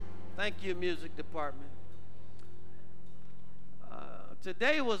Thank you, music department.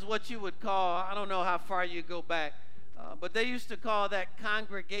 Today was what you would call, I don't know how far you go back, but they used to call that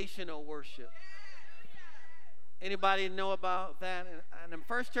congregational worship. Anybody know about that? And the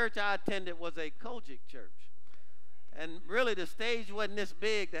first church I attended was a Kojic church. And really the stage wasn't this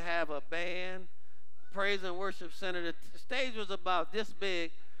big to have a band, praise and worship center. The stage was about this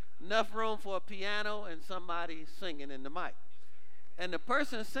big, enough room for a piano and somebody singing in the mic. And the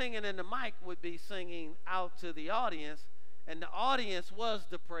person singing in the mic would be singing out to the audience, and the audience was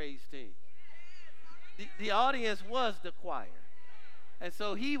the praise team. The audience was the choir. And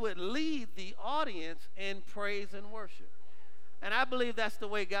so he would lead the audience in praise and worship. And I believe that's the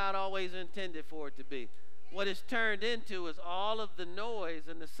way God always intended for it to be. What it's turned into is all of the noise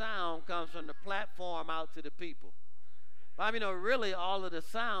and the sound comes from the platform out to the people. But I mean, really all of the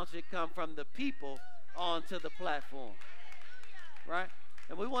sound should come from the people onto the platform. Right?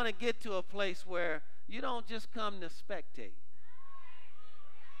 And we want to get to a place where you don't just come to spectate.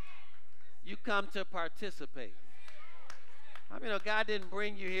 You come to participate. I mean, God didn't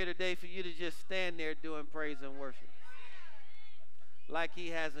bring you here today for you to just stand there doing praise and worship like he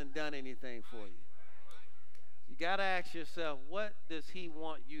hasn't done anything for you. You got to ask yourself, what does he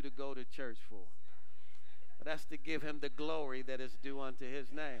want you to go to church for? That's to give him the glory that is due unto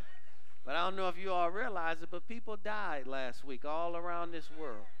his name. But I don't know if you all realize it, but people died last week all around this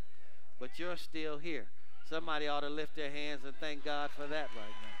world. But you're still here. Somebody ought to lift their hands and thank God for that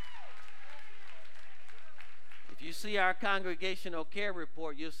right now. If you see our congregational care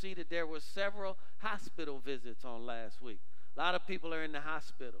report, you'll see that there were several hospital visits on last week. A lot of people are in the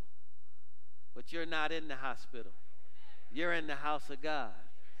hospital, but you're not in the hospital. You're in the house of God.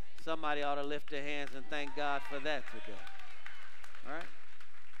 Somebody ought to lift their hands and thank God for that today. All right?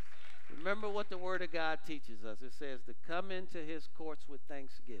 Remember what the Word of God teaches us. It says to come into his courts with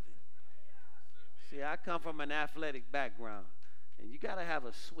thanksgiving. See, I come from an athletic background, and you got to have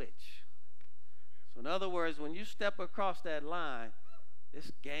a switch. So in other words, when you step across that line,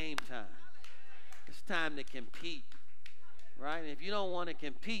 it's game time. It's time to compete, right? And if you don't want to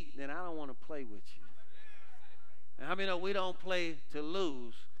compete, then I don't want to play with you. And how many know we don't play to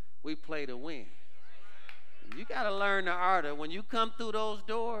lose, we play to win. And you got to learn the art of when you come through those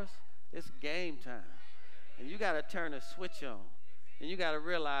doors, it's game time. And you got to turn a switch on. And you got to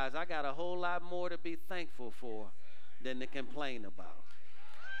realize I got a whole lot more to be thankful for than to complain about.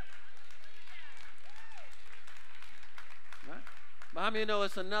 Right? But how many know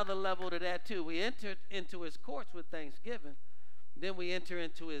it's another level to that too? We enter into his courts with thanksgiving. Then we enter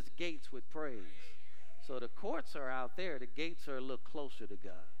into his gates with praise. So the courts are out there. The gates are a little closer to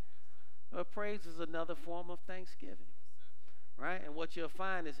God. Well, praise is another form of thanksgiving. Right? And what you'll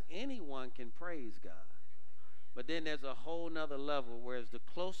find is anyone can praise God. But then there's a whole nother level, whereas the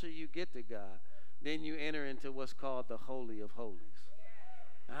closer you get to God, then you enter into what's called the Holy of Holies.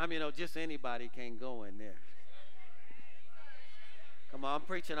 Now, how many know just anybody can go in there? Come on, I'm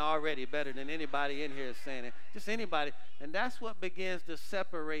preaching already better than anybody in here is saying it. Just anybody. And that's what begins to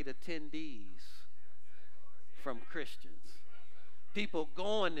separate attendees from Christians. People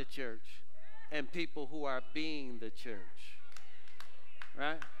going to church and people who are being the church.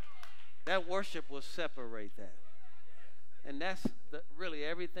 Right? That worship will separate that. And that's really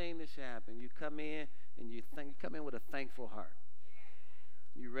everything that should happen. You come in and you come in with a thankful heart.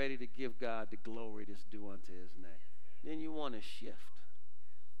 You're ready to give God the glory that's due unto his name. Then you want to shift.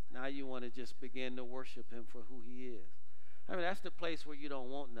 Now you want to just begin to worship him for who he is. I mean, that's the place where you don't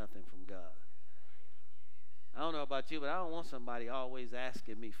want nothing from God. I don't know about you, but I don't want somebody always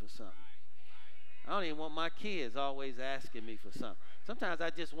asking me for something. I don't even want my kids always asking me for something. Sometimes I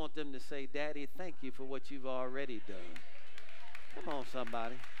just want them to say, Daddy, thank you for what you've already done. Come on,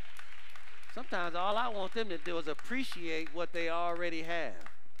 somebody. Sometimes all I want them to do is appreciate what they already have.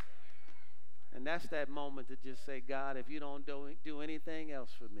 And that's that moment to just say, God, if you don't do anything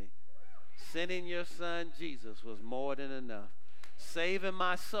else for me, sending your son Jesus was more than enough. Saving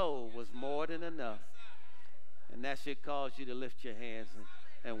my soul was more than enough. And that should cause you to lift your hands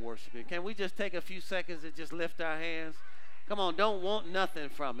and worship him. Can we just take a few seconds to just lift our hands? Come on, don't want nothing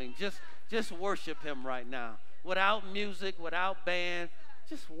from him. Just worship him right now. Without music, without band,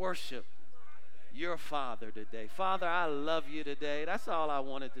 just worship your Father today. Father, I love you today. That's all I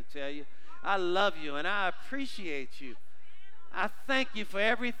wanted to tell you. I love you and I appreciate you. I thank you for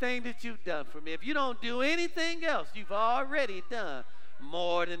everything that you've done for me. If you don't do anything else, you've already done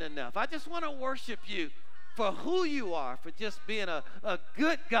more than enough. I just want to worship you for who you are, for just being a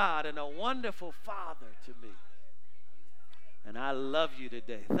good God and a wonderful Father to me. And I love you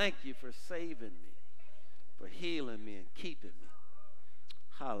today. Thank you for saving me, for healing me and keeping me.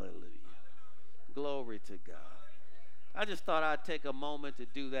 Hallelujah. Glory to God. I just thought I'd take a moment to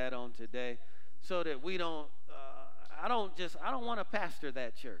do that on today so that we don't, I don't want to pastor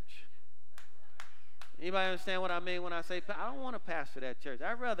that church. Anybody understand what I mean when I say, I don't want to pastor that church.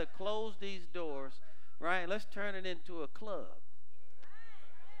 I'd rather close these doors, right? Let's turn it into a club.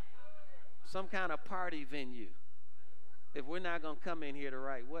 Some kind of party venue. If we're not going to come in here the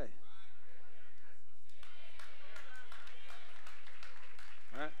right way.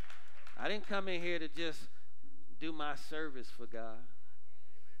 Right? I didn't come in here to just do my service for God.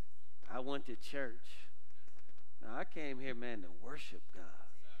 I went to church. Now, I came here, man, to worship God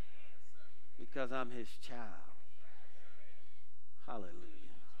because I'm his child. Hallelujah.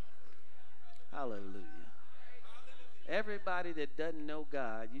 Hallelujah. Everybody that doesn't know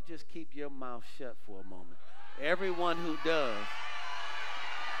God, you just keep your mouth shut for a moment. Everyone who does.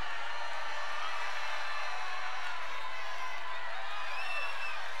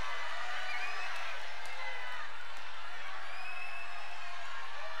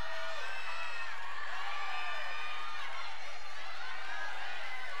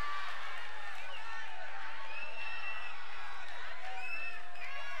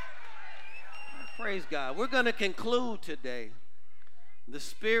 Praise God. We're going to conclude today, the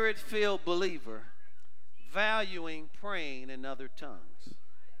Spirit-filled believer valuing praying in other tongues.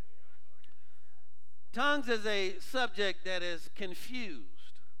 Tongues is a subject that is confused.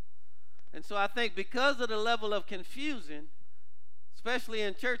 And so I think because of the level of confusion, especially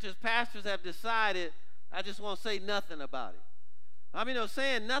in churches, pastors have decided, I just won't say nothing about it. I mean,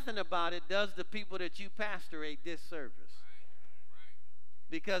 saying nothing about it does the people that you pastor a disservice.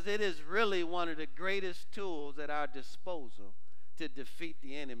 Because it is really one of the greatest tools at our disposal to defeat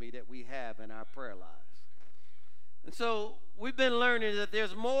the enemy that we have in our prayer lives. And so we've been learning that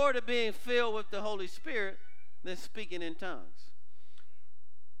there's more to being filled with the Holy Spirit than speaking in tongues.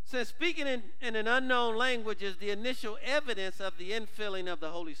 Since speaking in an unknown language is the initial evidence of the infilling of the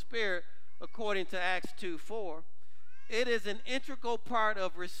Holy Spirit, according to Acts 2:4, it is an integral part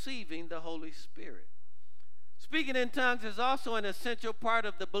of receiving the Holy Spirit. Speaking in tongues is also an essential part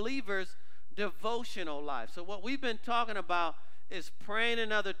of the believer's devotional life. So what we've been talking about is praying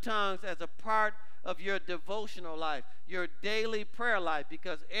in other tongues as a part of your devotional life, your daily prayer life,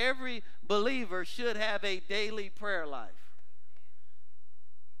 because every believer should have a daily prayer life.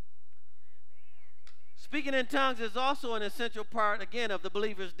 Speaking in tongues is also an essential part, again, of the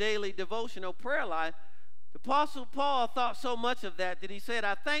believer's daily devotional prayer life. The Apostle Paul thought so much of that he said,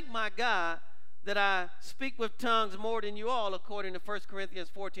 I thank my God that I speak with tongues more than you all, according to 1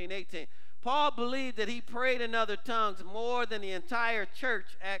 Corinthians 14:18. Paul believed that he prayed in other tongues more than the entire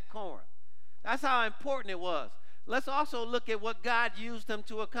church at Corinth. That's how important it was. Let's also look at what God used him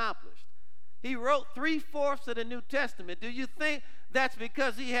to accomplish. He wrote 3/4 of the New Testament. Do you think that's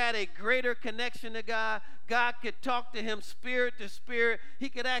because he had a greater connection to God? God could talk to him spirit to spirit. He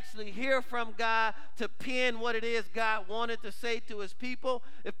could actually hear from God to pen what it is God wanted to say to his people.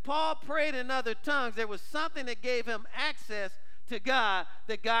 If Paul prayed in other tongues, there was something that gave him access to God,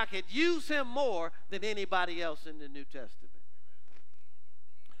 that God could use him more than anybody else in the New Testament.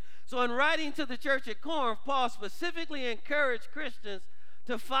 So in writing to the church at Corinth, Paul specifically encouraged Christians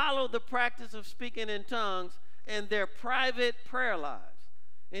to follow the practice of speaking in tongues in their private prayer lives.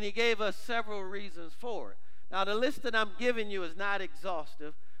 And he gave us several reasons for it. Now, the list that I'm giving you is not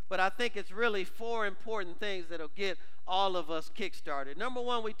exhaustive, but I think it's really 4 important things that'll get all of us kick-started. Number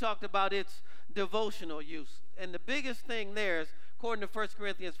 1, we talked about its devotional use. And the biggest thing there is, according to 1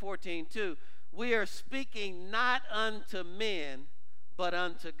 Corinthians 14:2, we are speaking not unto men, but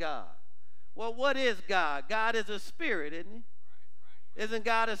unto God. Well, what is God? God is a spirit, isn't he? Isn't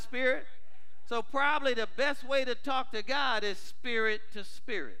God a spirit? So probably the best way to talk to God is spirit to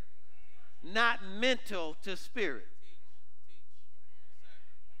spirit, not mental to spirit.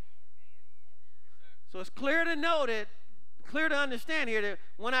 So it's clear to know that, clear to understand here that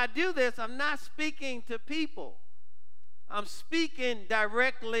when I do this, I'm not speaking to people. I'm speaking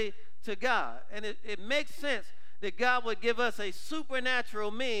directly to God. And it makes sense that God would give us a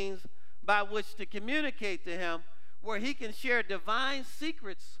supernatural means by which to communicate to him, where he can share divine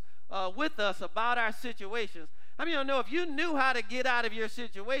secrets with us about our situations. I mean, you know, if you knew how to get out of your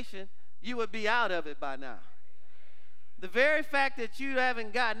situation, you would be out of it by now. The very fact that you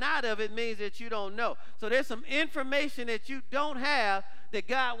haven't gotten out of it means that you don't know. So there's some information that you don't have that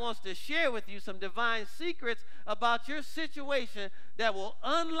God wants to share with you, some divine secrets about your situation that will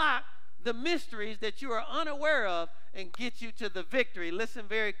unlock the mysteries that you are unaware of and get you to the victory. Listen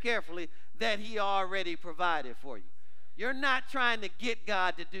very carefully, that he already provided for you. You're not trying to get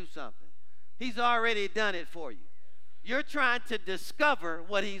God to do something. He's already done it for you. You're trying to discover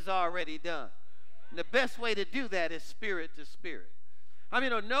what he's already done. And the best way to do that is spirit to spirit. I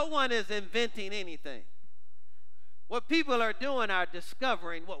mean, no one is inventing anything. What people are doing are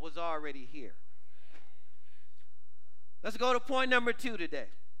discovering what was already here. Let's go to point number 2 today.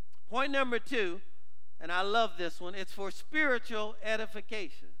 Point number 2, and I love this one, it's for spiritual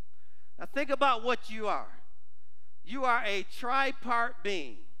edification. Now think about what you are. You are a tripart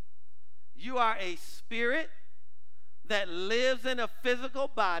being. You are a spirit that lives in a physical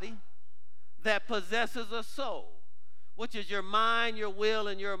body that possesses a soul, which is your mind, your will,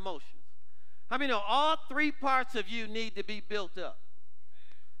 and your emotions. How many know all 3 parts of you need to be built up?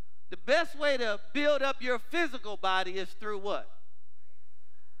 The best way to build up your physical body is through what?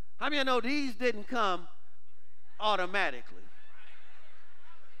 How many know these didn't come automatically?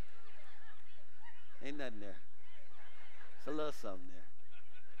 Ain't nothing there. It's a little something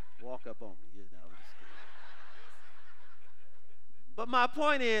there. Walk up on me. You know, I'm just kidding. But my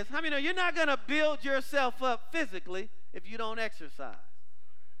point is, how many know you're not going to build yourself up physically if you don't exercise?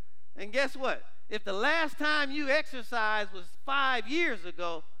 And guess what? If the last time you exercised was 5 years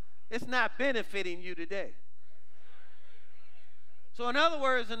ago, it's not benefiting you today. So in other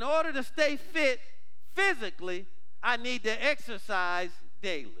words, in order to stay fit physically, I need to exercise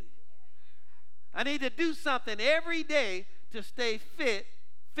daily. I need to do something every day to stay fit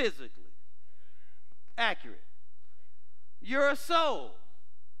physically. Accurate. You're a soul,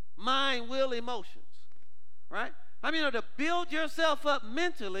 mind, will, emotions, right? I mean, to build yourself up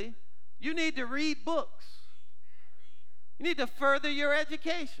mentally, you need to read books. You need to further your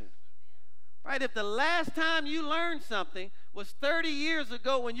education, right? If the last time you learned something was 30 years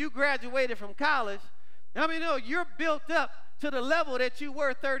ago when you graduated from college, how many know you're built up to the level that you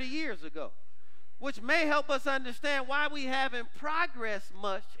were 30 years ago? Which may help us understand why we haven't progressed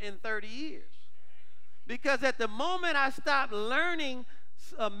much in 30 years. Because at the moment I stop learning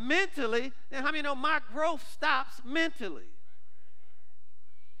mentally, then how many know my growth stops mentally?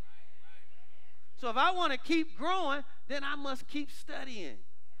 So if I want to keep growing, then I must keep studying,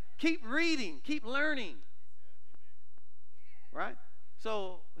 keep reading, keep learning. Right?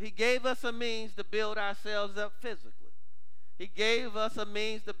 So he gave us a means to build ourselves up physically. He gave us a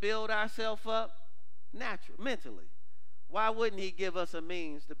means to build ourselves up mentally. Why wouldn't he give us a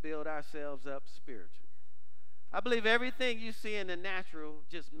means to build ourselves up spiritually? I believe everything you see in the natural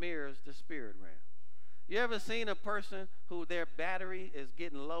just mirrors the spirit realm. You ever seen a person who their battery is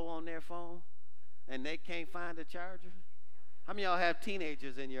getting low on their phone and they can't find a charger? How many of y'all have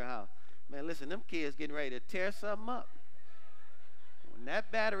teenagers in your house? Man, listen, them kids getting ready to tear something up. When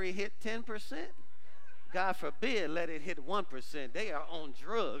that battery hit 10%, God forbid let it hit 1%. They are on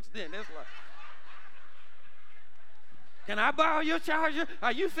drugs. Then it's like, can I borrow your charger?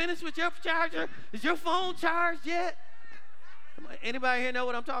 Are you finished with your charger? Is your phone charged yet? Anybody here know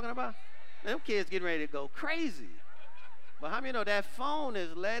what I'm talking about? Them kids getting ready to go crazy. But how many know that phone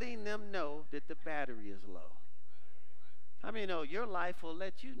is letting them know that the battery is low? How many know your life will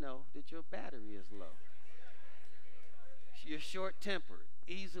let you know that your battery is low? You're short-tempered,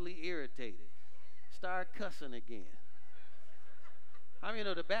 easily irritated, start cussing again. How many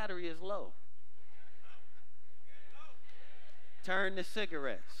know the battery is low? Turn to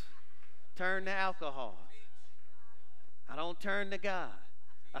cigarettes. Turn to alcohol. I don't turn to God.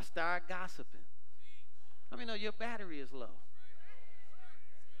 I start gossiping. How many know your battery is low?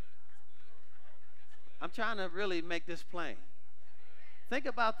 I'm trying to really make this plain. Think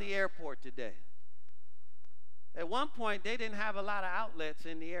about the airport today. At one point, they didn't have a lot of outlets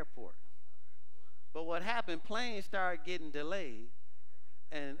in the airport. But what happened, planes started getting delayed.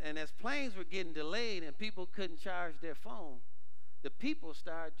 And as planes were getting delayed and people couldn't charge their phone, the people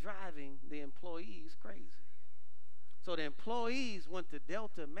started driving the employees crazy. So the employees went to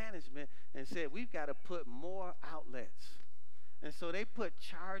Delta management and said, we've got to put more outlets. And so they put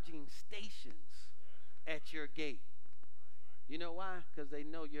charging stations at your gate. You know why? Because they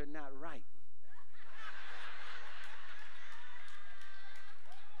know you're not right.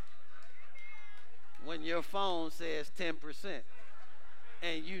 When your phone says 10%,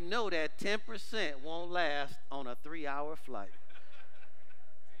 and you know that 10% won't last on a 3-hour flight.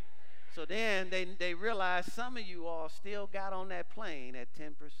 So then they realized some of you all still got on that plane at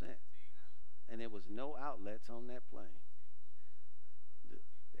 10%, and there was no outlets on that plane.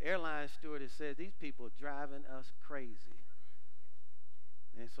 The airline stewardess said, these people are driving us crazy.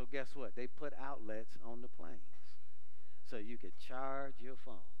 And so guess what? They put outlets on the planes so you could charge your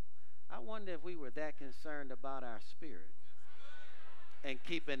phone. I wonder if we were that concerned about our spirit and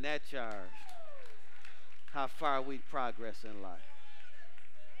keeping that charged, how far we'd progress in life.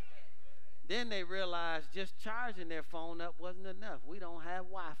 Then they realized just charging their phone up wasn't enough. We don't have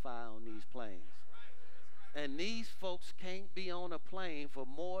Wi-Fi on these planes. And these folks can't be on a plane for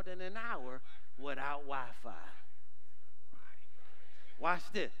more than an hour without Wi-Fi. Watch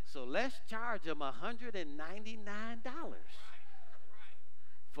this. So let's charge them $199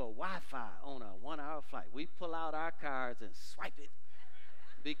 for Wi-Fi on a 1-hour flight. We pull out our cards and swipe it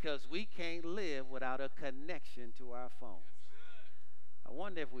because we can't live without a connection to our phones. I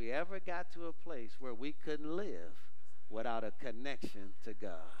wonder if we ever got to a place where we couldn't live without a connection to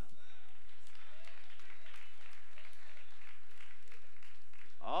God.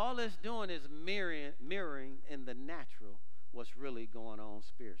 All it's doing is mirroring in the natural what's really going on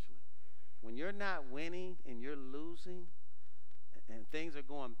spiritually. When you're not winning and you're losing and things are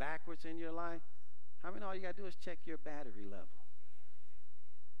going backwards in your life, how many all you got to do is check your battery level?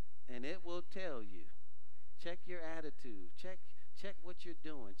 And it will tell you. Check your attitude. Check what you're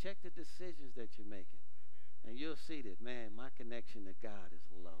doing. Check the decisions that you're making. And you'll see that, man, my connection to God is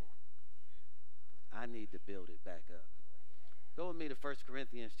low. I need to build it back up. Go with me to 1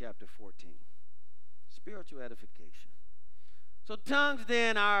 Corinthians chapter 14. Spiritual edification. So tongues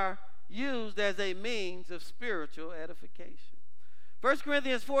then are used as a means of spiritual edification. 1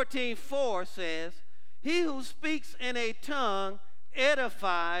 Corinthians 14:4 says, he who speaks in a tongue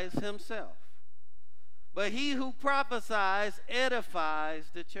edifies himself, but he who prophesies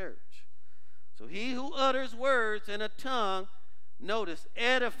edifies the church. So he who utters words in a tongue, notice,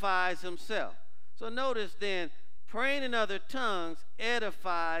 edifies himself. So notice then, praying in other tongues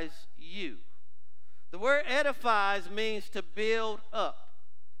edifies you. The word edifies means to build up.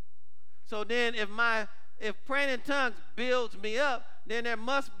 So then if praying in tongues builds me up, then there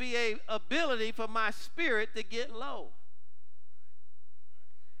must be an ability for my spirit to get low.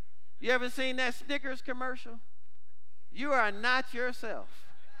 You ever seen that Snickers commercial? You are not yourself.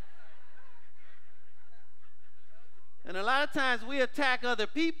 And a lot of times we attack other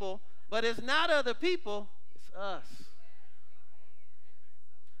people, but it's not other people, it's us.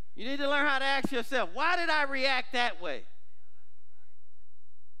 You need to learn how to ask yourself, why did I react that way?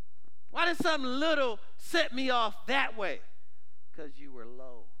 Why did something little set me off that way? Because you were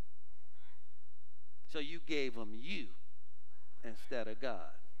low. So you gave them you instead of God.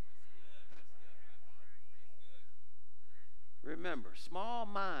 Remember, small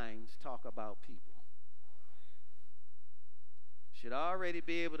minds talk about people. Should already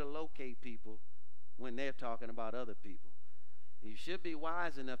be able to locate people when they're talking about other people. You should be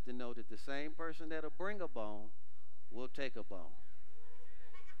wise enough to know that the same person that'll bring a bone will take a bone.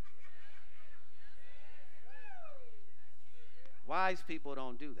 Wise people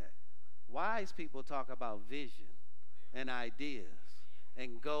don't do that. Wise people talk about vision and ideas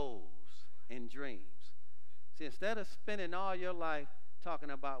and goals and dreams. See, instead of spending all your life talking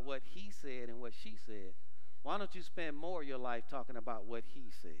about what he said and what she said, why don't you spend more of your life talking about what he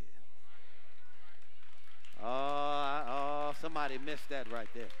said? Oh, somebody missed that right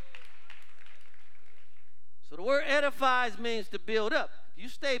there. So the word edifies means to build up. If you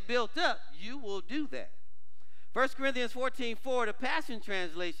stay built up, you will do that. 1 Corinthians 14:4, the Passion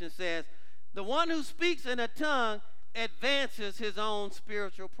Translation says, the one who speaks in a tongue advances his own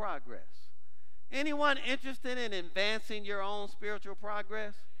spiritual progress. Anyone interested in advancing your own spiritual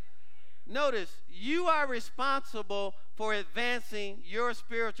progress? Notice, you are responsible for advancing your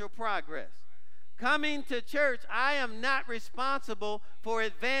spiritual progress. Coming to church, I am not responsible for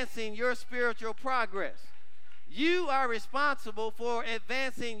advancing your spiritual progress. You are responsible for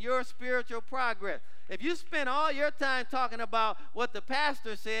advancing your spiritual progress. If you spend all your time talking about what the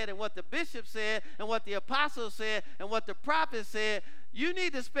pastor said and what the bishop said and what the apostle said and what the prophet said, you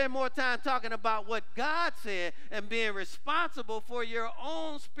need to spend more time talking about what God said and being responsible for your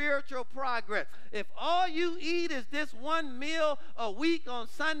own spiritual progress. If all you eat is this one meal a week on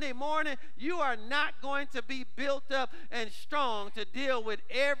Sunday morning, you are not going to be built up and strong to deal with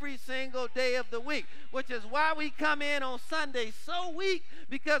every single day of the week, which is why we come in on Sunday so weak,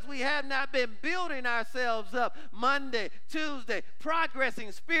 because we have not been building ourselves up Monday, Tuesday,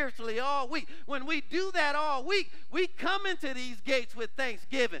 progressing spiritually all week. When we do that all week, we come into these gates with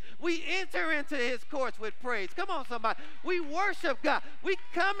thanksgiving. We enter into his courts with praise. Come on, somebody. We worship God. We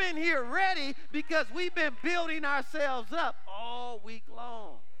come in here ready because we've been building ourselves up all week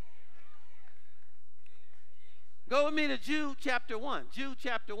long. Go with me to Jude chapter 1. Jude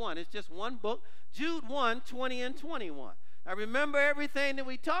chapter 1. It's just one book. Jude 1, 20 and 21. Now remember everything that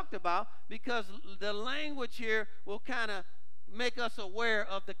we talked about, because the language here will kind of make us aware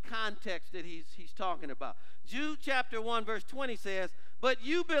of the context that he's talking about. Jude chapter 1 verse 20 says, but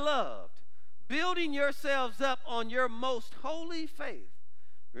you, beloved, building yourselves up on your most holy faith.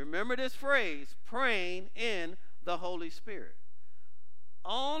 Remember this phrase, praying in the Holy Spirit.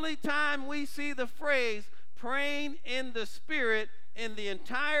 Only time we see the phrase praying in the Spirit in the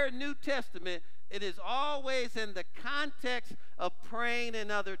entire New Testament, it is always in the context of praying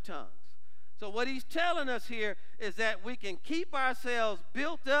in other tongues. So what he's telling us here is that we can keep ourselves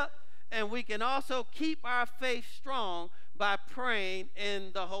built up, and we can also keep our faith strong by praying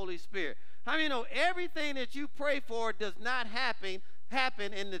in the Holy Spirit. How many know everything that you pray for does not happen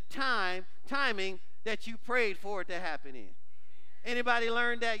in the timing that you prayed for it to happen in? Anybody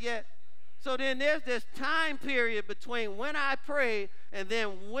learned that yet? So then there's this time period between when I prayed and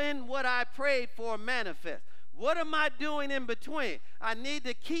then when what I prayed for manifests. What am I doing in between? I need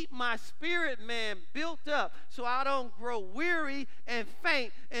to keep my spirit man built up so I don't grow weary and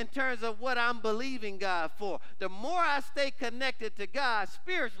faint in terms of what I'm believing God for. The more I stay connected to God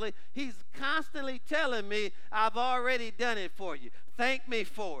spiritually, he's constantly telling me, I've already done it for you. Thank me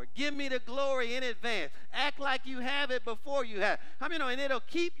for it. Give me the glory in advance. Act like you have it before you have it. I mean, and it'll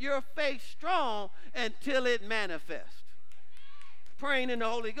keep your faith strong until it manifests. Praying in the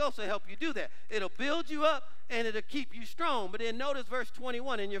Holy Ghost will help you do that. It'll build you up and it'll keep you strong. But then notice verse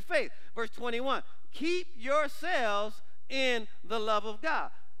 21 in your faith. Verse 21, keep yourselves in the love of God.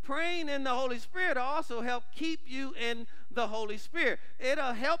 Praying in the Holy Spirit will also help keep you in the Holy Spirit.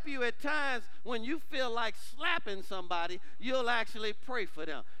 It'll help you at times when you feel like slapping somebody, you'll actually pray for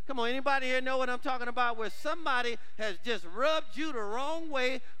them. Come on, anybody here know what I'm talking about? Where somebody has just rubbed you the wrong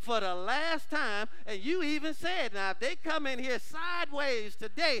way for the last time, and you even said, now if they come in here sideways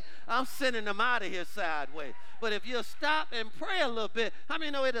today, I'm sending them out of here sideways. But if you'll stop and pray a little bit, how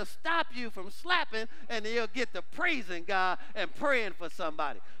many know it'll stop you from slapping, and you'll get to praising God and praying for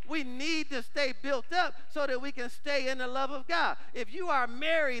somebody? We need to stay built up so that we can stay in the love of God. If you are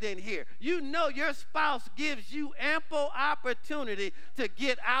married in here, you know your spouse gives you ample opportunity to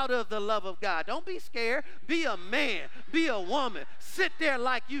get out of the love of God. Don't be scared. Be a man. Be a woman. Sit there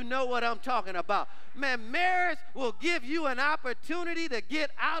like you know what I'm talking about. Man, marriage will give you an opportunity to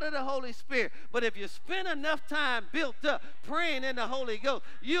get out of the Holy Spirit. But if you spend enough time built up praying in the Holy Ghost,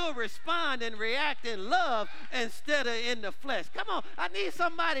 you'll respond and react in love instead of in the flesh. Come on, I need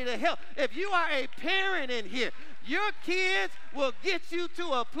somebody to help. If you are a parent in here, your kids will get you to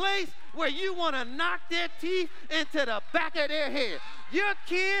a place where you want to knock their teeth into the back of their head. Your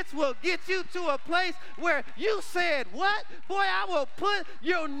kids will get you to a place where you said, what? Boy, I will put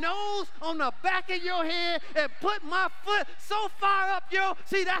your nose on the back of your head and put my foot so far up your...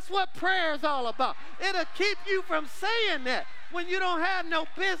 See, that's what prayer is all about. It'll keep you from saying that when you don't have no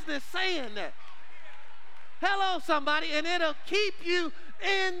business saying that. Hello, somebody. And it'll keep you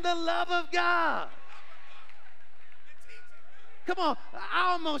in the love of God. Come on,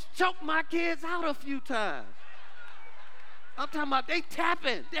 I almost choked my kids out a few times. I'm talking about they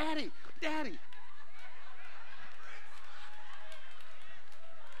tapping, daddy, daddy.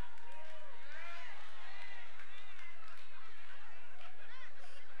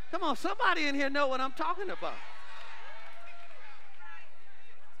 Come on, somebody in here know what I'm talking about.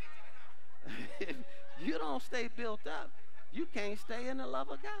 If you don't stay built up, you can't stay in the love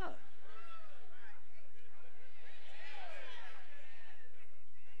of God.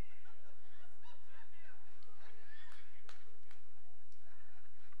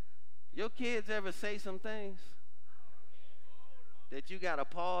 Your kids ever say some things that you got to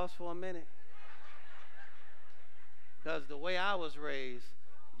pause for a minute? Because the way I was raised,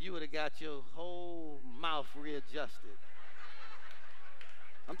 you would have got your whole mouth readjusted.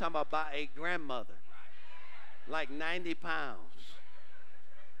 I'm talking about by a grandmother, like 90 pounds,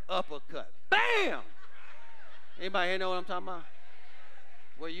 uppercut, bam! Anybody here know what I'm talking about?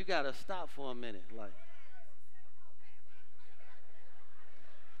 Where you got to stop for a minute, like.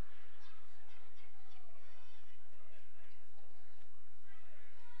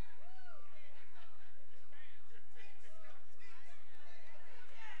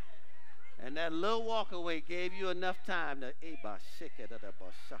 And that little walk away gave you enough time to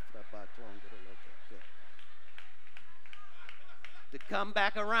come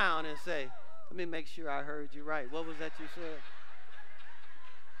back around and say, let me make sure I heard you right. What was that you said?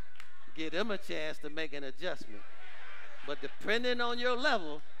 Give them a chance to make an adjustment. But depending on your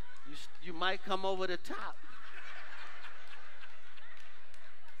level, you might come over the top.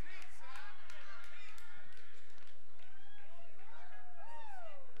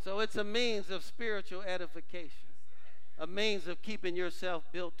 So it's a means of spiritual edification, a means of keeping yourself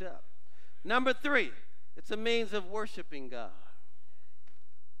built up. Number 3, it's a means of worshiping God.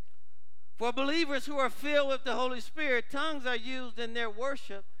 For believers who are filled with the Holy Spirit, tongues are used in their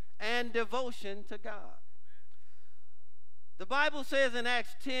worship and devotion to God. The Bible says in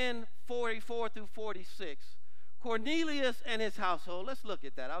Acts 10:44 through 46, Cornelius and his household. Let's look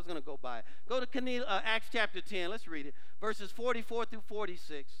at that. I was going to go by it. Go to Acts chapter 10. Let's read it. Verses 44 through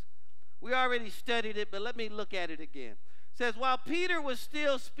 46. We already studied it, but let me look at it again. It says, while Peter was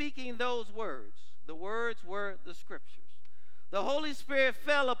still speaking those words, the words were the scriptures, the Holy Spirit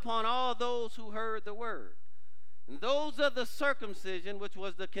fell upon all those who heard the word. And those of the circumcision, which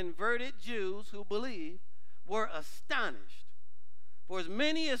was the converted Jews who believed, were astonished. For as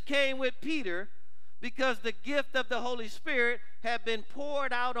many as came with Peter, because the gift of the Holy Spirit had been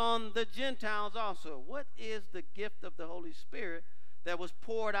poured out on the Gentiles also. What is the gift of the Holy Spirit that was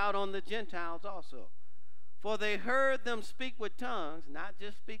poured out on the Gentiles also? For they heard them speak with tongues, not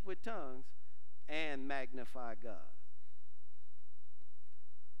just speak with tongues, and magnify God.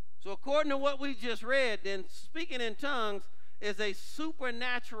 So according to what we just read, then speaking in tongues is a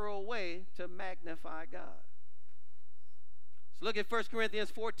supernatural way to magnify God. So look at 1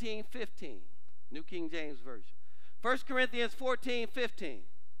 Corinthians 14:15, New King James Version. 1 Corinthians 14:15.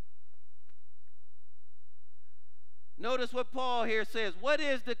 Notice what Paul here says. What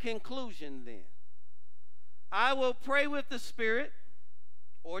is the conclusion then? I will pray with the Spirit,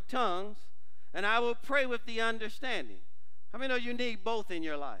 or tongues, and I will pray with the understanding. How many know you need both in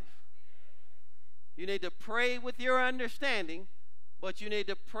your life? You need to pray with your understanding, but you need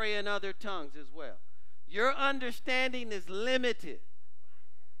to pray in other tongues as well. Your understanding is limited.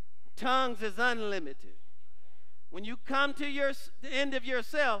 Tongues is unlimited. When you come to the end of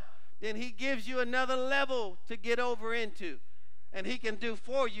yourself, then he gives you another level to get over into. And he can do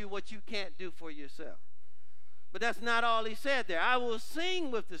for you what you can't do for yourself. But that's not all he said there. I will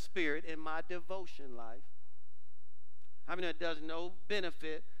sing with the Spirit in my devotion life. I mean, it does no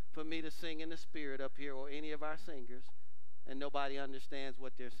benefit for me to sing in the Spirit up here or any of our singers, and nobody understands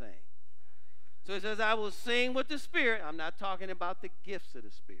what they're saying. So it says, I will sing with the Spirit. I'm not talking about the gifts of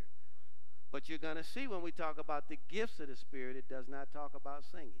the Spirit. But you're going to see when we talk about the gifts of the Spirit, it does not talk about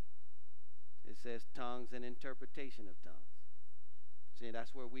singing. It says tongues and interpretation of tongues. See,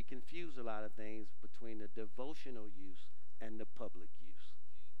 that's where we confuse a lot of things between the devotional use and the public use.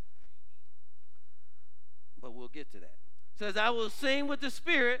 But we'll get to that. It says, I will sing with the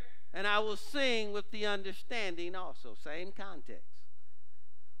Spirit, and I will sing with the understanding also. Same context.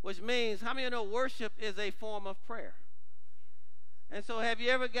 Which means, how many of you know worship is a form of prayer? And so have you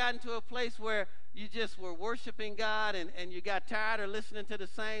ever gotten to a place where you just were worshiping God and you got tired of listening to the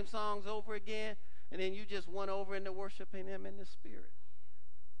same songs over again, and then you just went over into worshiping him in the Spirit?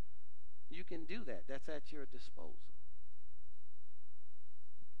 You can do that. That's at your disposal.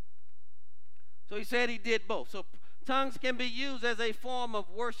 So he said he did both. So tongues can be used as a form of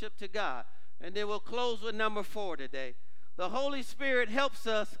worship to God. And then we'll close with number 4 today. The Holy Spirit helps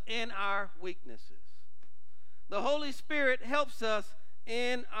us in our weaknesses. The Holy Spirit helps us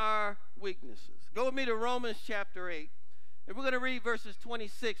in our weaknesses. Go with me to Romans chapter 8. And we're going to read verses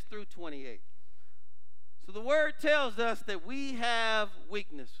 26 through 28. So the word tells us that we have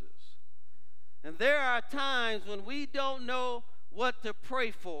weaknesses. And there are times when we don't know what to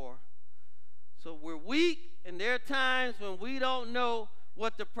pray for. So we're weak, and there are times when we don't know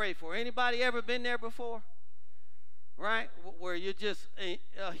what to pray for. Anybody ever been there before? Right? Where you're just a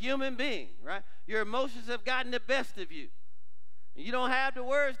human being, right? Your emotions have gotten the best of you. And you don't have the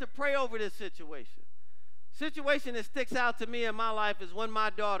words to pray over this situation. Situation that sticks out to me in my life is when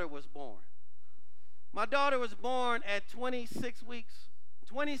my daughter was born. My daughter was born at 26 weeks.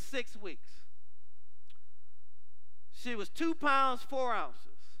 26 weeks. She was 2 pounds, 4 ounces.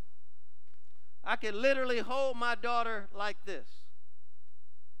 I could literally hold my daughter like this.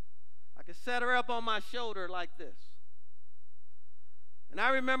 I could set her up on my shoulder like this. And I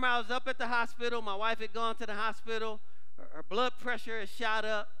remember I was up at the hospital. My wife had gone to the hospital. Her blood pressure had shot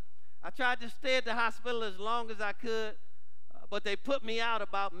up. I tried to stay at the hospital as long as I could, but they put me out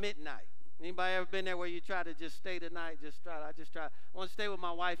about midnight. Anybody ever been there where you try to just stay the night? I want to stay with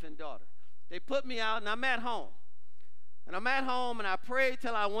my wife and daughter. They put me out, and I'm at home. And I'm at home, and I prayed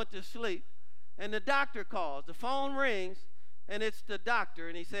till I went to sleep. And the doctor calls. The phone rings, and it's the doctor.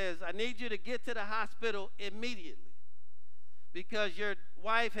 And he says, I need you to get to the hospital immediately because your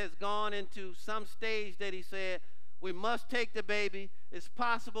wife has gone into some stage that he said, we must take the baby. It's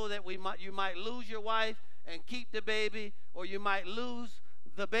possible that you might lose your wife and keep the baby, or you might lose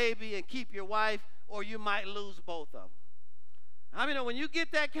the baby and keep your wife, or you might lose both of them. I mean, when you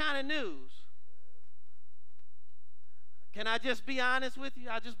get that kind of news, can I just be honest with you?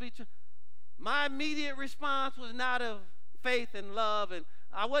 My immediate response was not of faith and love, and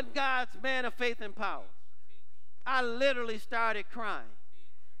I wasn't God's man of faith and power. I literally started crying.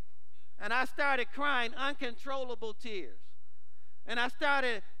 And I started crying uncontrollable tears. And I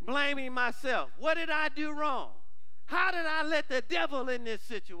started blaming myself. What did I do wrong? How did I let the devil in this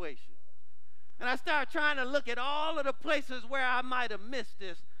situation? And I started trying to look at all of the places where I might have missed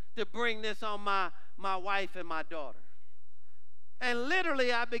this to bring this on my wife and my daughter. And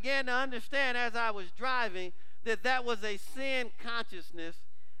literally, I began to understand as I was driving that was a sin consciousness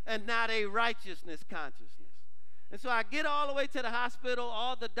and not a righteousness consciousness. And so I get all the way to the hospital.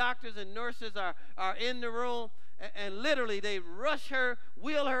 All the doctors and nurses are in the room. And literally, they rush her,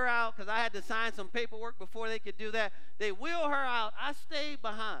 wheel her out, because I had to sign some paperwork before they could do that. They wheel her out. I stayed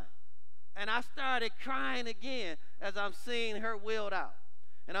behind. And I started crying again as I'm seeing her wheeled out.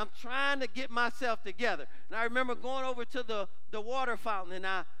 And I'm trying to get myself together. And I remember going over to the water fountain,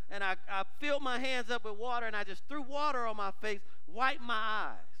 and I filled my hands up with water, and I just threw water on my face, wiped my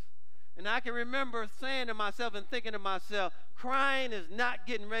eyes. And I can remember saying to myself and thinking to myself, crying is not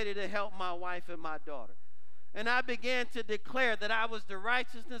getting ready to help my wife and my daughter. And I began to declare that I was the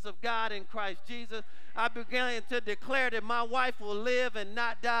righteousness of God in Christ Jesus. I began to declare that my wife will live and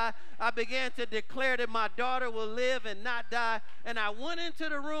not die. I began to declare that my daughter will live and not die. And I went into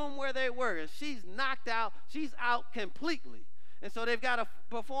the room where they were, and she's knocked out. She's out completely. And so they've got to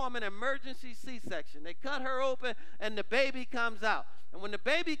perform an emergency C-section. They cut her open, and the baby comes out. And when the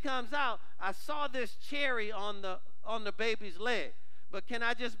baby comes out, I saw this cherry on the baby's leg. But can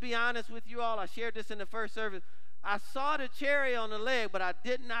I just be honest with you all? I shared this in the first service. I saw the cherry on the leg, but I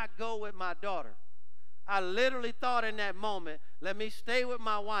did not go with my daughter. I literally thought in that moment, let me stay with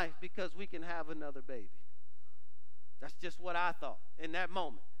my wife because we can have another baby. That's just what I thought in that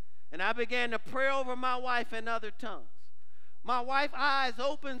moment. And I began to pray over my wife in other tongues. My wife's eyes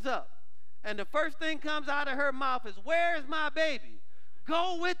opens up, and the first thing comes out of her mouth is, "Where's my baby?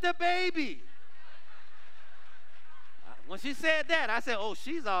 Go with the baby." When she said that, I said, oh,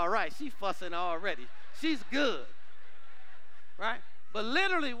 she's all right. She's fussing already. She's good. Right? But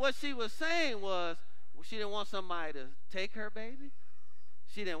literally what she was saying was, well, she didn't want somebody to take her baby.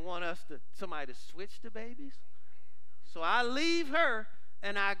 She didn't want somebody to switch the babies. So I leave her,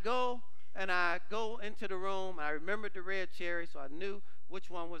 and I go into the room. I remembered the red cherry, so I knew which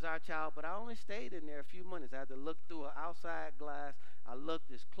one was our child. But I only stayed in there a few minutes. I had to look through an outside glass. I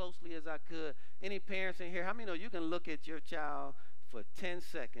looked as closely as I could. Any parents in here, how many know you can look at your child for 10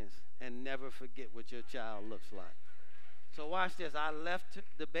 seconds and never forget what your child looks like? So watch this. I left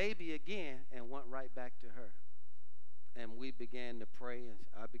the baby again and went right back to her. And we began to pray, and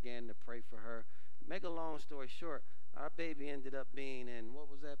I began to pray for her. Make a long story short, our baby ended up being in, what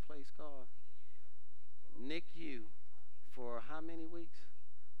was that place called? NICU for how many weeks?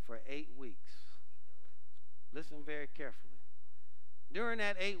 For 8 weeks. Listen very carefully. During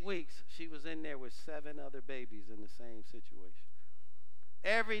that 8 weeks, she was in there with 7 other babies in the same situation.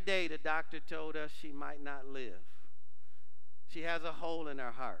 Every day the doctor told us she might not live. She has a hole in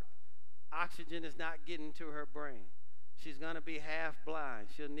her heart. Oxygen is not getting to her brain. She's going to be half blind.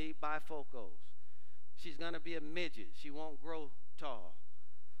 She'll need bifocals. She's going to be a midget. She won't grow tall.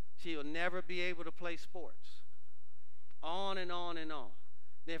 She'll never be able to play sports. On and on and on.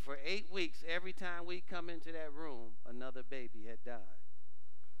 Then for 8 weeks, every time we come into that room, another baby had died.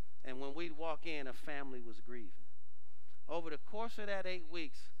 And when we'd walk in, a family was grieving. Over the course of that 8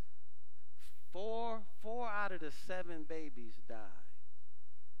 weeks, four out of the 7 babies died.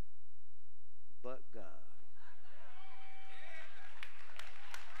 But God.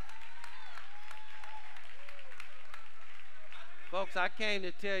 Folks, I came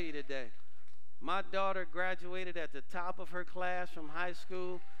to tell you today, my daughter graduated at the top of her class from high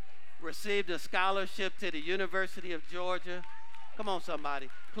school, received a scholarship to the University of Georgia. Come on, somebody.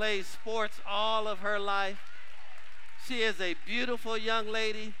 Plays sports all of her life. She is a beautiful young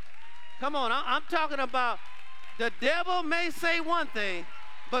lady. Come on, I'm talking about the devil may say one thing,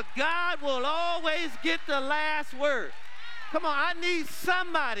 but God will always get the last word. Come on, I need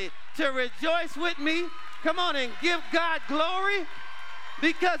somebody to rejoice with me. Come on and give God glory,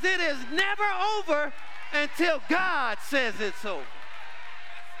 because it is never over until God says it's over.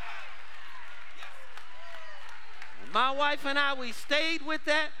 My wife and I, we stayed with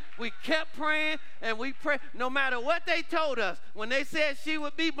that. We kept praying, and we prayed. No matter what they told us, when they said she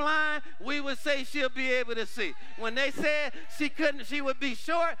would be blind, we would say she'll be able to see. When they said she would be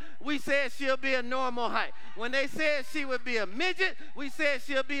short, we said she'll be a normal height. When they said she would be a midget, we said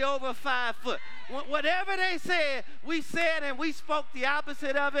she'll be over 5 foot. Whatever they said, we said, and we spoke the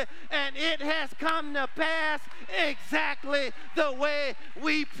opposite of it, and it has come to pass exactly the way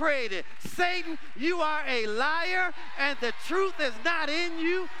we prayed it. Satan, you are a liar, and the truth is not in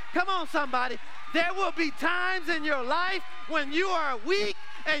you. Come on, somebody. There will be times in your life when you are weak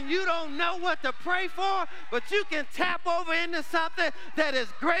and you don't know what to pray for, but you can tap over into something that is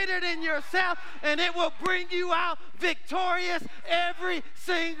greater than yourself, and it will bring you out victorious every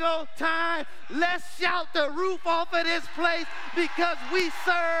single time. Let's shout the roof off of this place because we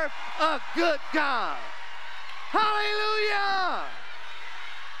serve a good God. Hallelujah!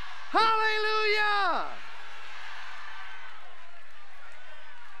 Hallelujah!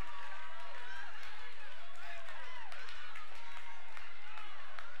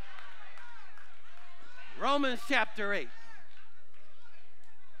 Romans chapter 8.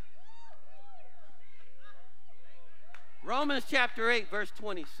 Romans chapter 8, verse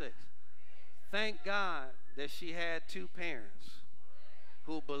 26. Thank God that she had two parents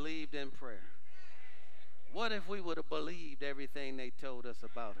who believed in prayer. What if we would have believed everything they told us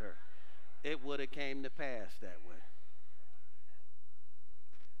about her? It would have came to pass that way.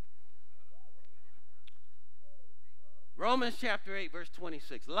 Romans chapter 8, verse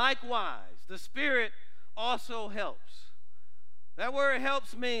 26. Likewise, the Spirit also helps. That word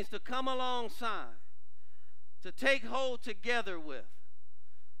helps means to come alongside, to take hold together with.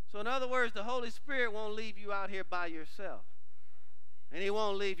 So in other words, the Holy Spirit won't leave you out here by yourself. And he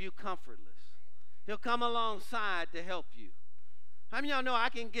won't leave you comfortless. He'll come alongside to help you. How many of y'all know I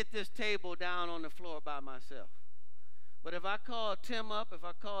can get this table down on the floor by myself? But if I call Tim up, if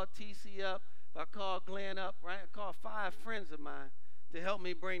I call TC up, if I call Glenn up, right, I call 5 friends of mine to help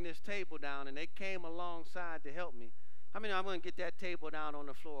me bring this table down, and they came alongside to help me, how many of I'm going to get that table down on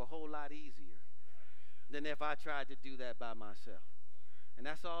the floor a whole lot easier than if I tried to do that by myself? And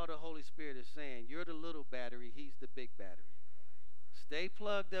that's all the Holy Spirit is saying. You're the little battery, he's the big battery. Stay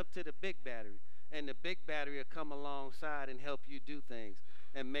plugged up to the big battery, and the big battery will come alongside and help you do things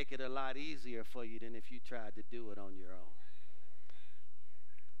and make it a lot easier for you than if you tried to do it on your own.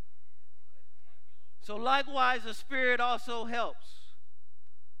 So likewise, the Spirit also helps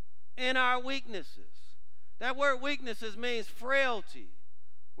in our weaknesses. That word weaknesses means frailty.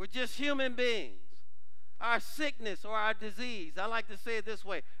 We're just human beings. Our sickness or our disease, I like to say it this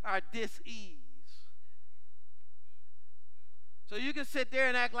way, our dis-ease. So you can sit there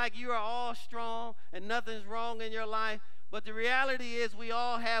and act like you are all strong and nothing's wrong in your life, but the reality is we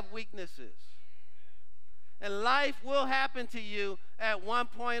all have weaknesses. And life will happen to you at one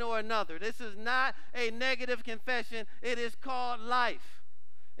point or another. This is not a negative confession. It is called life.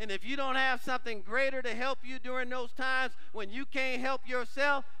 And if you don't have something greater to help you during those times when you can't help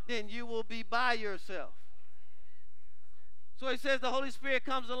yourself, then you will be by yourself. So he says the Holy Spirit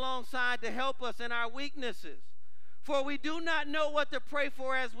comes alongside to help us in our weaknesses. For we do not know what to pray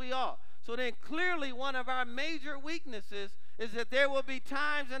for as we ought. So then clearly one of our major weaknesses is that there will be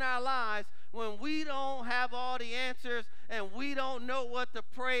times in our lives when we don't have all the answers and we don't know what to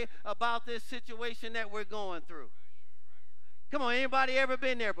pray about this situation that we're going through. Come on, anybody ever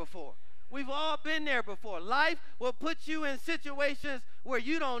been there before? We've all been there before. Life will put you in situations where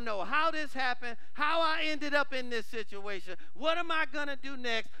you don't know how this happened, how I ended up in this situation. What am I going to do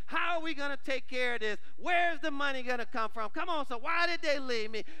next? How are we going to take care of this? Where's the money going to come from? Come on, so why did they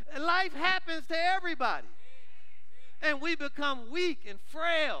leave me? And life happens to everybody. And we become weak and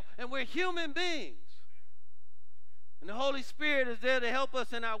frail, and we're human beings. And the Holy Spirit is there to help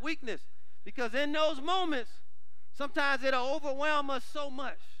us in our weakness, because in those moments, sometimes it'll overwhelm us so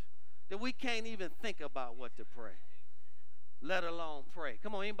much that we can't even think about what to pray, let alone pray.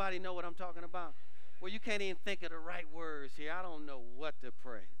 Come on, anybody know what I'm talking about? Where you can't even think of the right words here. I don't know what to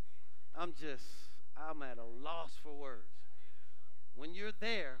pray. I'm at a loss for words. When you're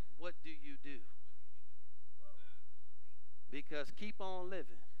there, what do you do? Because keep on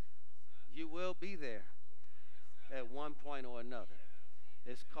living. You will be there at one point or another.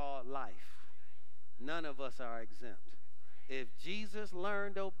 It's called life. None of us are exempt. If Jesus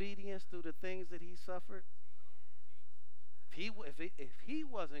learned obedience through the things that he suffered, if he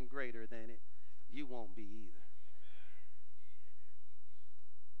wasn't greater than it, you won't be either.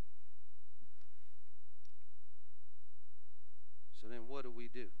 So then what do we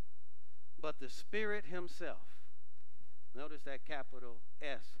do? But the Spirit himself, notice that capital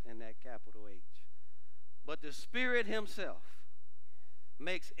S and that capital H. But the Spirit himself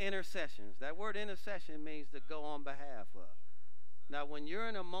makes intercessions. That word intercession means to go on behalf of. Now, when you're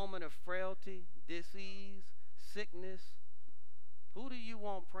in a moment of frailty, disease, sickness, who do you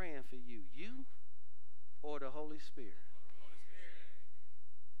want praying for you? You or the Holy Spirit?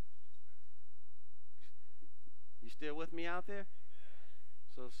 You still with me out there?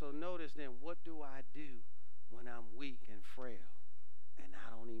 So notice then, what do I do when I'm weak and frail and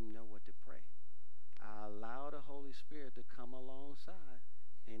I don't even know what to pray? I allow the Holy Spirit to come alongside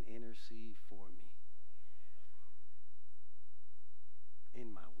and intercede for me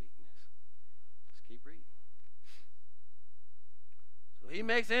in my He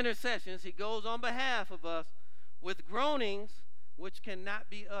makes intercessions. He goes on behalf of us with groanings which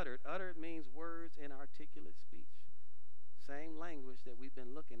cannot be uttered. Uttered means words in articulate speech. Same language that we've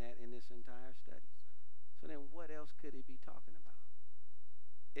been looking at in this entire study. So then what else could he be talking about?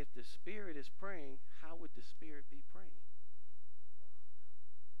 If the Spirit is praying, how would the Spirit be praying?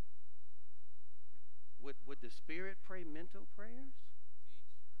 Would the Spirit pray mental prayers?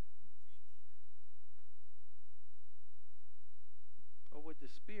 Or would the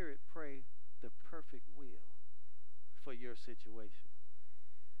Spirit pray the perfect will for your situation?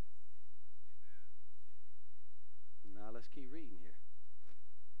 Now let's keep reading here.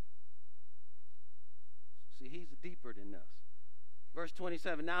 See, he's deeper than us. Verse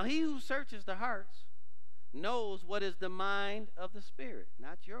 27, now he who searches the hearts knows what is the mind of the Spirit,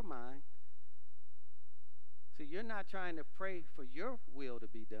 not your mind. See, you're not trying to pray for your will to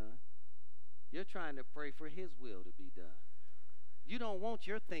be done. You're trying to pray for his will to be done. You don't want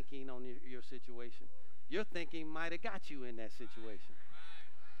your thinking on your situation. Your thinking might have got you in that situation.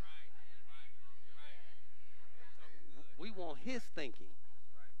 We want his thinking.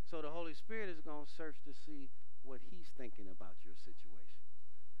 So the Holy Spirit is going to search to see what he's thinking about your situation.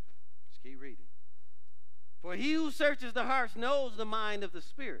 Let's keep reading. For he who searches the hearts knows the mind of the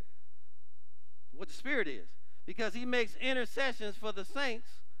Spirit, what the Spirit is, because he makes intercessions for the saints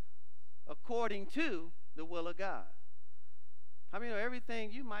according to the will of God. I mean,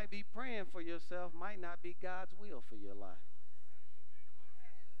 everything you might be praying for yourself might not be God's will for your life.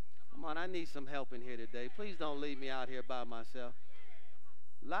 Come on, I need some help in here today. Please don't leave me out here by myself.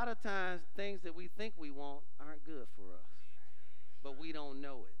 A lot of times, things that we think we want aren't good for us, but we don't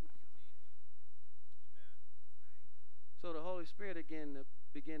know it. So the Holy Spirit again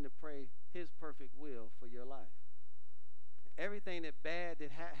begin to pray his perfect will for your life. Everything that bad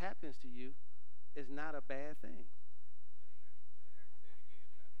that happens to you is not a bad thing.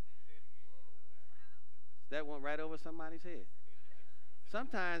 That went right over somebody's head.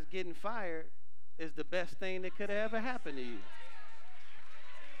 Sometimes getting fired is the best thing that could ever happen to you.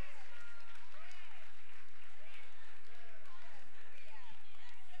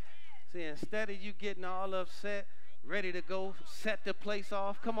 See, instead of you getting all upset, ready to go set the place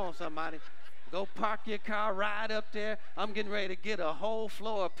off, come on, somebody. Go park your car, ride up there. I'm getting ready to get a whole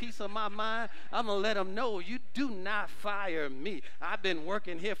floor, a piece of my mind. I'm going to let them know you do not fire me. I've been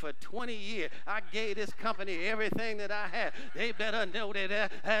working here for 20 years. I gave this company everything that I had. They better know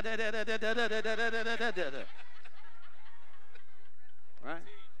that. Right?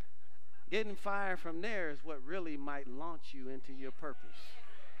 Getting fired from there is what really might launch you into your purpose.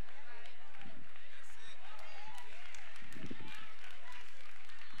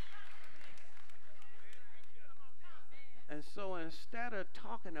 And so instead of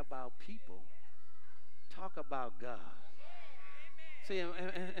talking about people, talk about God. See,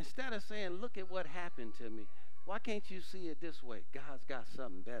 instead of saying, look at what happened to me, why can't you see it this way? God's got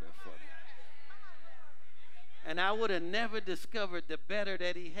something better for me. And I would have never discovered the better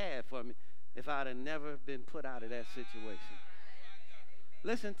that he had for me if I'd have never been put out of that situation.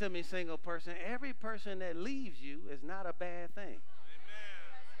 Listen to me, single person. Every person that leaves you is not a bad thing.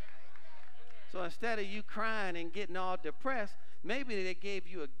 So instead of you crying and getting all depressed, maybe they gave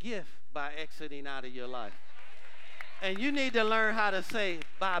you a gift by exiting out of your life. And you need to learn how to say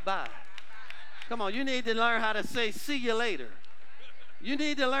bye-bye. Come on, you need to learn how to say see you later. You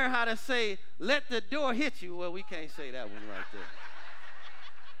need to learn how to say let the door hit you. Well, we can't say that one right there.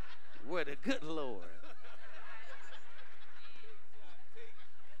 Where the good Lord.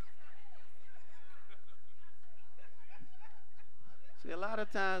 See, a lot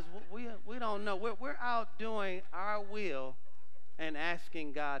of times we don't know. We're out doing our will and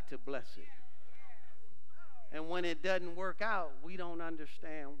asking God to bless it. And when it doesn't work out, we don't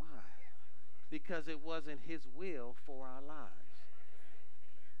understand why. Because it wasn't his will for our lives.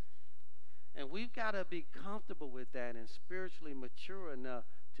 And we've got to be comfortable with that and spiritually mature enough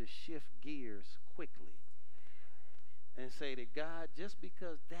to shift gears quickly. And say to God, just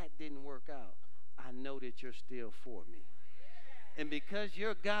because that didn't work out, I know that you're still for me. And because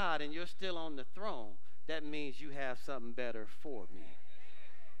you're God and you're still on the throne, that means you have something better for me.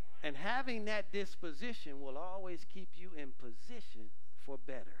 And having that disposition will always keep you in position for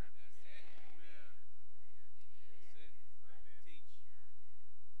better.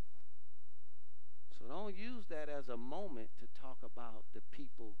 So don't use that as a moment to talk about the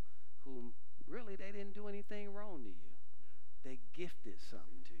people whom really they didn't do anything wrong to you. They gifted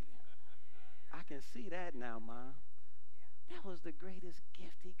something to you. I can see that now, Mom. That was the greatest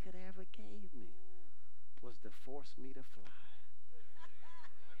gift he could ever gave me, was to force me to fly.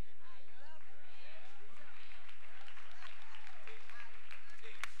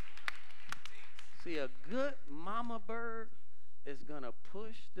 a good mama bird is going to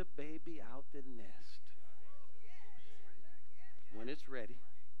push the baby out the nest when it's ready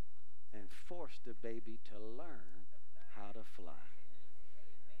and force the baby to learn how to fly.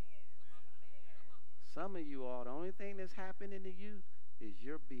 Some of you all, the only thing that's happening to you is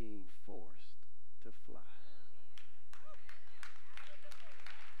you're being forced to fly.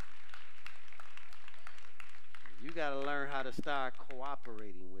 You got to learn how to start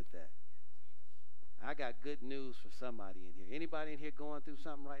cooperating with that. I got good news for somebody in here. Anybody in here going through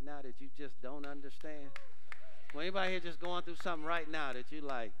something right now that you just don't understand? Well, anybody here just going through something right now that you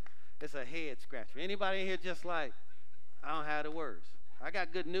like, it's a head scratcher? Anybody in here just like, I don't have the words? I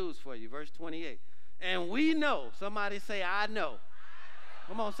got good news for you. Verse 28. And we know. Somebody say, I know.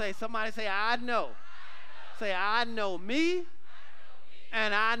 Come on, somebody say, I know. Say, I know me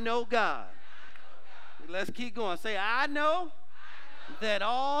and I know God. Let's keep going. Say, I know that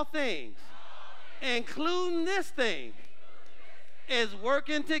all things, including this thing, is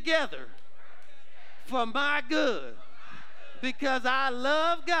working together for my good because I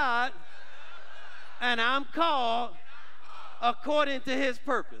love God and I'm called according to his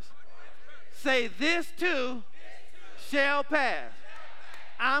purpose. Say, this too shall pass.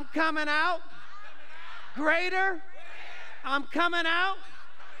 I'm coming out greater. I'm coming out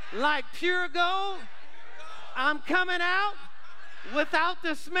like pure gold. I'm coming out without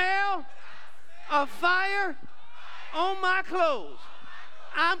the smell of fire on my clothes.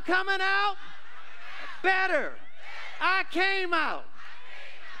 I'm coming out better. I came out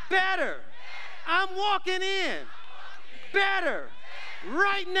better. I'm walking in better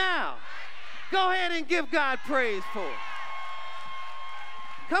right now. Go ahead and give God praise for it.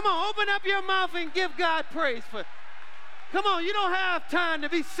 Come on, open up your mouth and give God praise for it. Come on, you don't have time to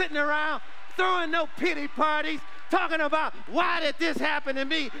be sitting around throwing no pity parties, talking about why did this happen to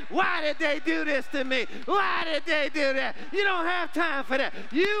me? Why did they do this to me? Why did they do that? You don't have time for that.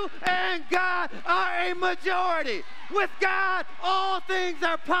 You and God are a majority. With God, all things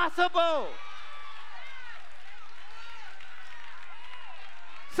are possible.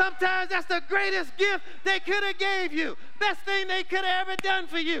 Sometimes that's the greatest gift they could have gave you. Best thing they could have ever done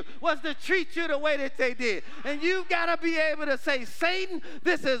for you was to treat you the way that they did. And you've got to be able to say, Satan,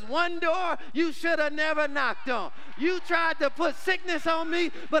 this is one door you should have never knocked on. You tried to put sickness on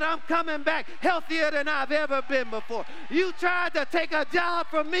me, but I'm coming back healthier than I've ever been before. You tried to take a job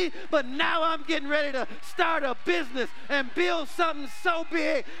from me, but now I'm getting ready to start a business and build something so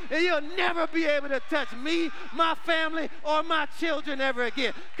big that you'll never be able to touch me, my family, or my children ever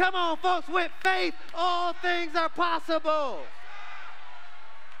again. Come on, folks, with faith, all things are possible.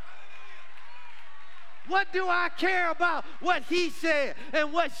 What do I care about what he said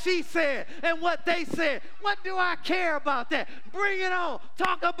and what she said and what they said? What do I care about that? Bring it on.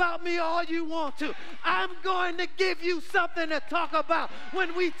 Talk about me all you want to. I'm going to give you something to talk about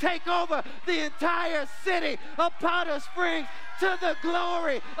when we take over the entire city of Powder Springs to the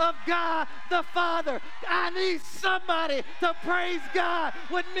glory of God the Father. I need somebody to praise God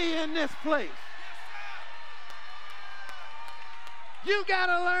with me in this place. You got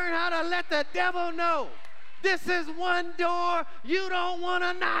to learn how to let the devil know this is one door you don't want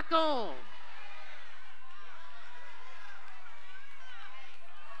to knock on.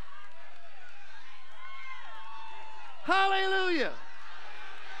 Hallelujah.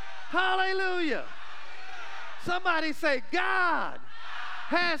 Hallelujah. Somebody say, God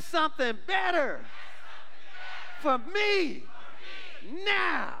has something better for me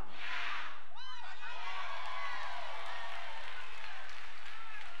now.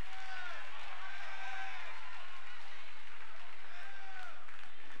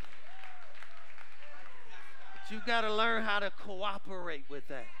 You got to learn how to cooperate with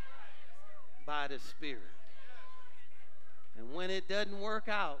that by the Spirit. And when it doesn't work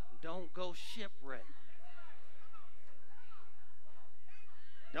out, don't go shipwreck.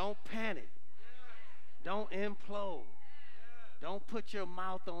 Don't panic. Don't implode. Don't put your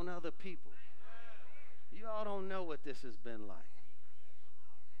mouth on other people. You all don't know what this has been like.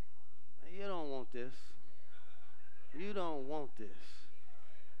 You don't want this. You don't want this.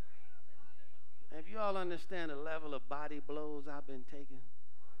 If you all understand the level of body blows I've been taking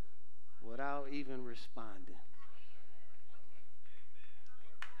without even responding.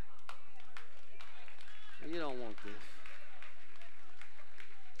 You don't want this.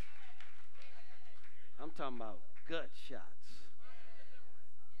 I'm talking about gut shots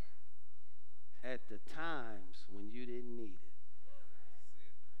at the times when you didn't need it.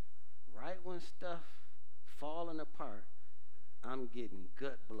 Right when stuff falling apart, I'm getting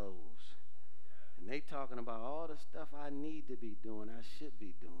gut blows. And they talking about all the stuff I need to be doing, I should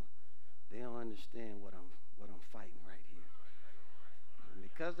be doing. They don't understand what I'm fighting right here. And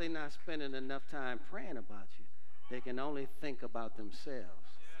because they're not spending enough time praying about you, they can only think about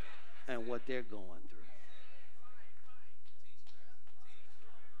themselves and what they're going through.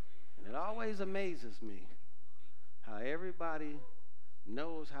 And it always amazes me how everybody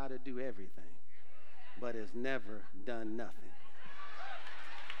knows how to do everything, but has never done nothing.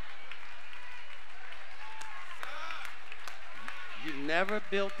 You've never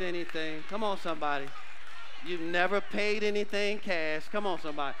built anything. Come on, somebody. You've never paid anything cash. Come on,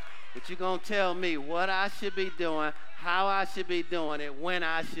 somebody. But you're going to tell me what I should be doing, how I should be doing it, when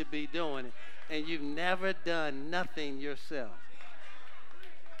I should be doing it. And you've never done nothing yourself.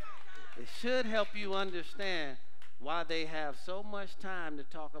 It should help you understand why they have so much time to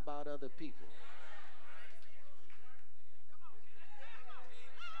talk about other people.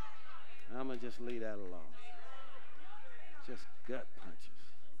 I'm going to just leave that alone. Just gut punches.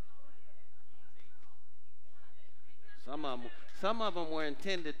 Some of them were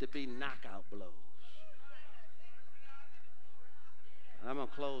intended to be knockout blows. I'm going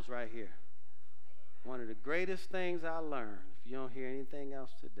to close right here. One of the greatest things I learned, if you don't hear anything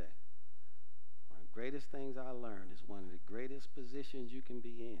else today, one of the greatest things I learned is one of the greatest positions you can be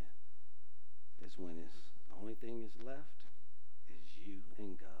in is when it's the only thing that's left is you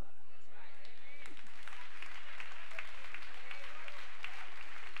and God.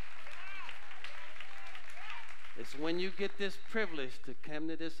 It's when you get this privilege to come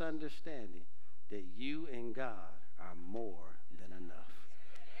to this understanding that you and God are more than enough.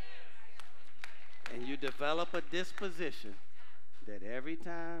 And you develop a disposition that every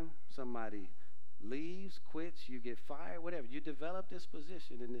time somebody leaves, quits, you get fired, whatever, you develop this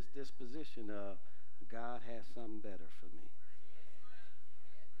position and this disposition of God has something better for me.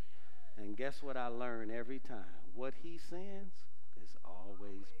 And guess what I learn every time? What he sends is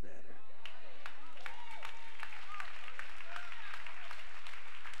always better.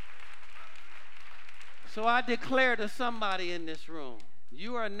 So I declare to somebody in this room,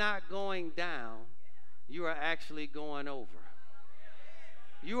 you are not going down, you are actually going over.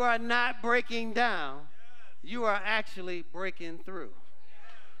 You are not breaking down, you are actually breaking through.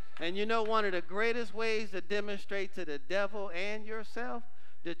 And you know, one of the greatest ways to demonstrate to the devil and yourself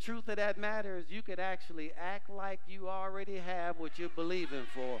the truth of that matter is you could actually act like you already have what you're believing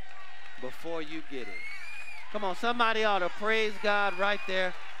for before you get it. Come on, somebody ought to praise God right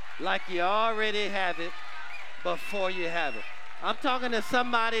there like you already have it before you have it. I'm talking to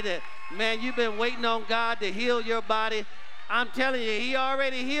somebody that, man, you've been waiting on God to heal your body. I'm telling you, he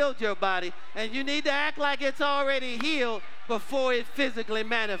already healed your body, and you need to act like it's already healed before it physically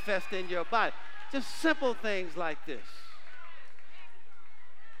manifests in your body. Just simple things like this.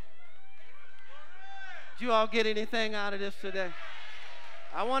 Did you all get anything out of this today?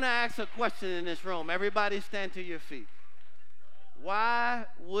 I want to ask a question in this room. Everybody stand to your feet. Why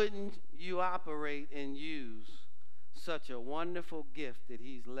wouldn't you operate and use such a wonderful gift that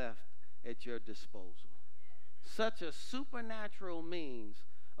he's left at your disposal? Such a supernatural means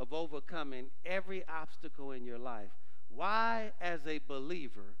of overcoming every obstacle in your life. Why, as a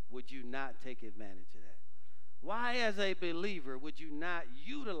believer, would you not take advantage of that? Why, as a believer, would you not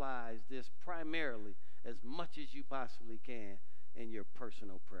utilize this primarily as much as you possibly can in your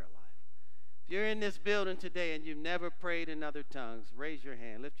personal prayer life? If you're in this building today and you've never prayed in other tongues, raise your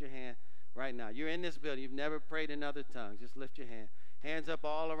hand. Lift your hand right now. You're in this building. You've never prayed in other tongues. Just lift your hand. Hands up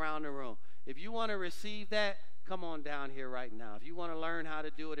all around the room. If you want to receive that, come on down here right now. If you want to learn how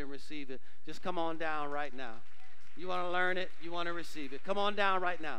to do it and receive it, just come on down right now. You want to learn it, you want to receive it, come on down right now.